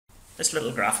This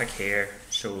little graphic here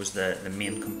shows the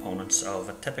main components of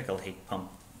a typical heat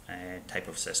pump type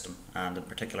of system, and in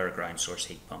particular a ground source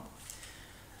heat pump.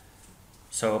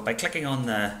 So by clicking on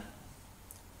the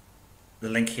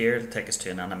link here, it'll take us to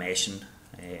an animation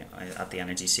at the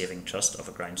Energy Saving Trust of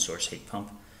a ground source heat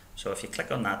pump. So if you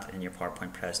click on that in your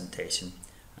PowerPoint presentation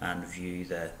and view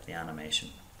the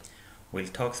animation, we'll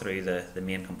talk through the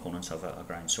main components of a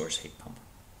ground source heat pump.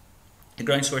 The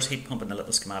ground source heat pump in the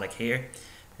little schematic here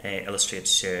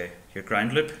illustrates your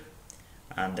ground loop,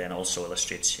 and then also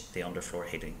illustrates the underfloor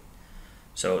heating.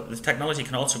 So the technology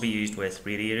can also be used with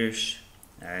radiators,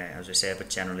 as I said, but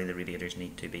generally the radiators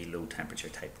need to be low temperature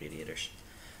type radiators.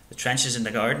 The trenches in the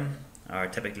garden are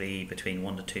typically between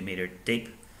 1 to 2 metre deep,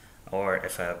 or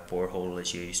if a borehole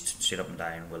is used straight up and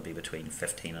down, will be between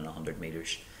 15 and 100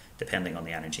 metres, depending on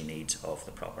the energy needs of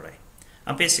the property.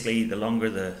 And basically, the longer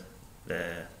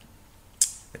the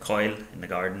coil in the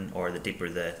garden, or the deeper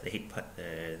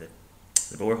the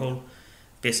borehole,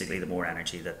 basically the more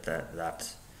energy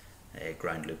that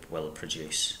ground loop will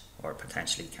produce, or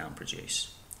potentially can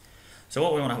produce. So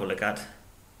what we want to have a look at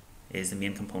is the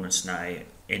main components now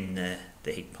in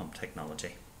the heat pump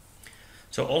technology.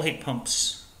 So all heat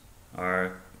pumps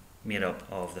are made up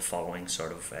of the following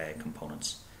sort of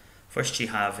components. First, you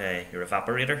have your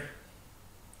evaporator,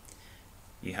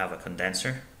 you have a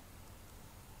condenser,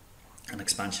 an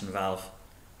expansion valve,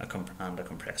 and a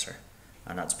compressor,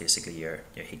 and that's basically your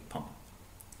heat pump.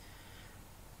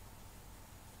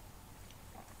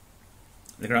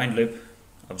 The ground loop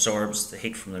absorbs the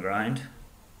heat from the ground,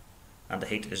 and the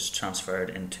heat is transferred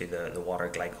into the water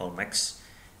glycol mix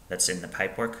that's in the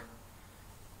pipework,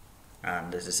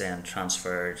 and it is then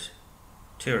transferred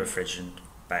to a refrigerant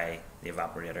by the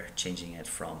evaporator, changing it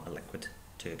from a liquid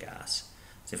to a gas.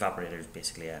 So the evaporator is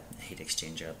basically a heat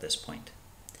exchanger at this point.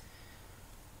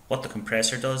 What the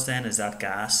compressor does then is that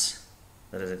gas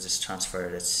that it has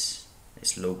transferred its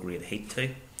low grade heat to,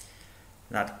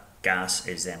 that gas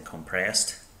is then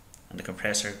compressed, and the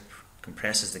compressor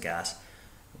compresses the gas,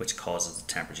 which causes the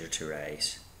temperature to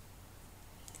rise.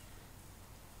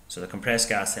 So the compressed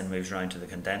gas then moves around to the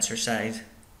condenser side,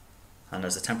 and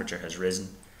as the temperature has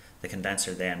risen, the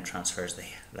condenser then transfers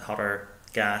the hotter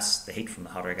gas, the heat from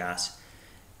the hotter gas,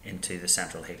 into the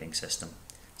central heating system.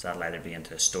 So that'll either be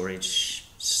into a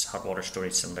hot water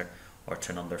storage cylinder or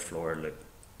to an underfloor loop.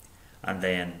 And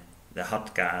then the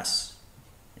hot gas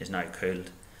is now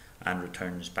cooled and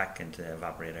returns back into the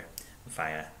evaporator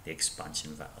via the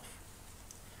expansion valve.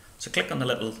 So click on the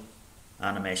little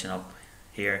animation up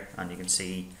here and you can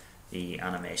see the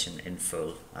animation in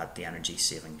full at the Energy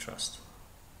Saving Trust.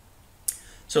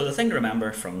 So the thing to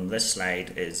remember from this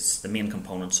slide is the main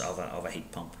components of a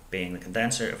heat pump, being the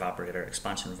condenser, evaporator,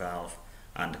 expansion valve,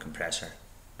 and the compressor,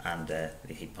 and the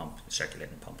heat pump, the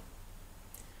circulating pump.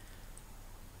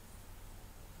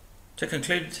 To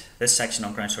conclude this section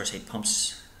on ground source heat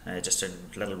pumps, just a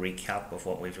little recap of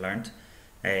what we've learned.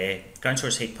 Ground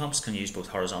source heat pumps can use both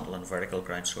horizontal and vertical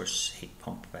ground source heat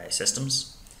pump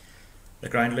systems. The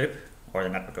ground loop, or the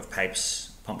network of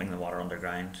pipes pumping the water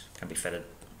underground, can be fitted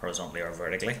horizontally or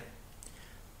vertically.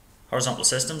 Horizontal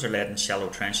systems are laid in shallow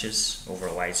trenches over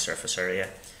a wide surface area,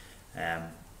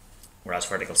 whereas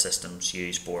vertical systems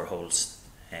use boreholes,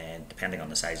 depending on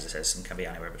the size of the system, can be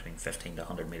anywhere between 15 to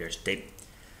 100 metres deep.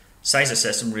 Size of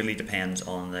system really depends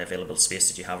on the available space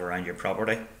that you have around your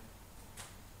property.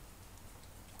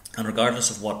 And regardless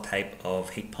of what type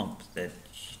of heat pump that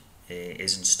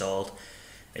is installed,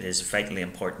 it is vitally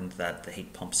important that the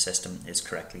heat pump system is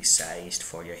correctly sized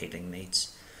for your heating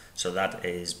needs. So that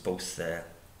is both the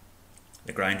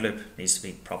ground loop needs to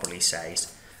be properly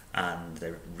sized, and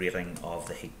the rating of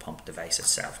the heat pump device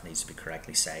itself needs to be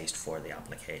correctly sized for the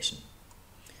application.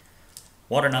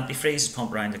 Water and antifreeze is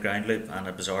pumped around the ground loop and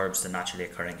absorbs the naturally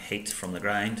occurring heat from the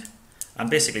ground, and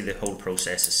basically the whole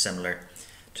process is similar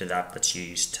to that's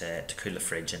used to cool a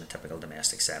fridge in a typical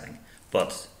domestic setting,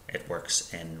 but it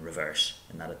works in reverse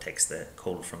in that it takes the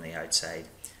cold from the outside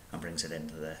and brings it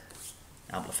into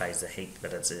amplifies the heat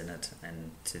that is in it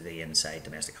into the inside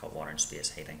domestic hot water and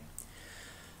space heating.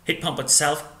 Heat pump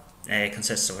itself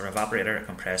consists of an evaporator, a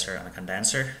compressor, and a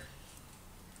condenser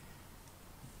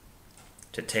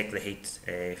to take the heat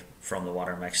from the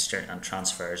water mixture and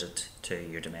transfers it to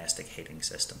your domestic heating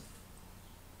system.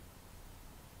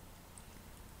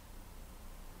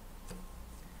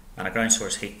 And a ground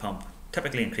source heat pump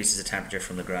typically increases the temperature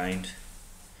from the ground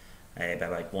by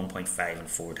about 1.5 and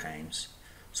 4 times.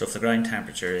 So if the ground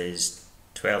temperature is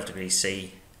 12 degrees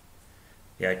C,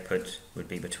 the output would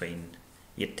be between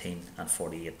 18 and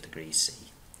 48 degrees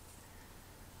C.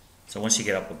 So once you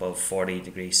get up above 40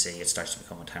 degrees C, it starts to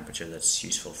become a temperature that's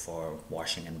useful for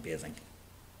washing and bathing.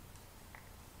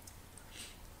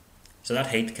 So that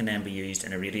heat can then be used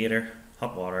in a radiator,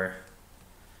 hot water,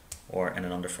 or in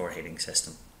an underfloor heating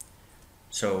system.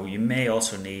 So you may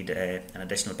also need an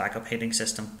additional backup heating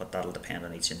system, but that'll depend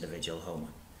on each individual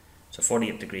home. So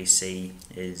 48 degrees C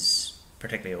is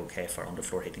particularly okay for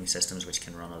underfloor heating systems, which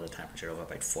can run at a temperature of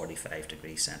about 45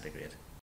 degrees centigrade.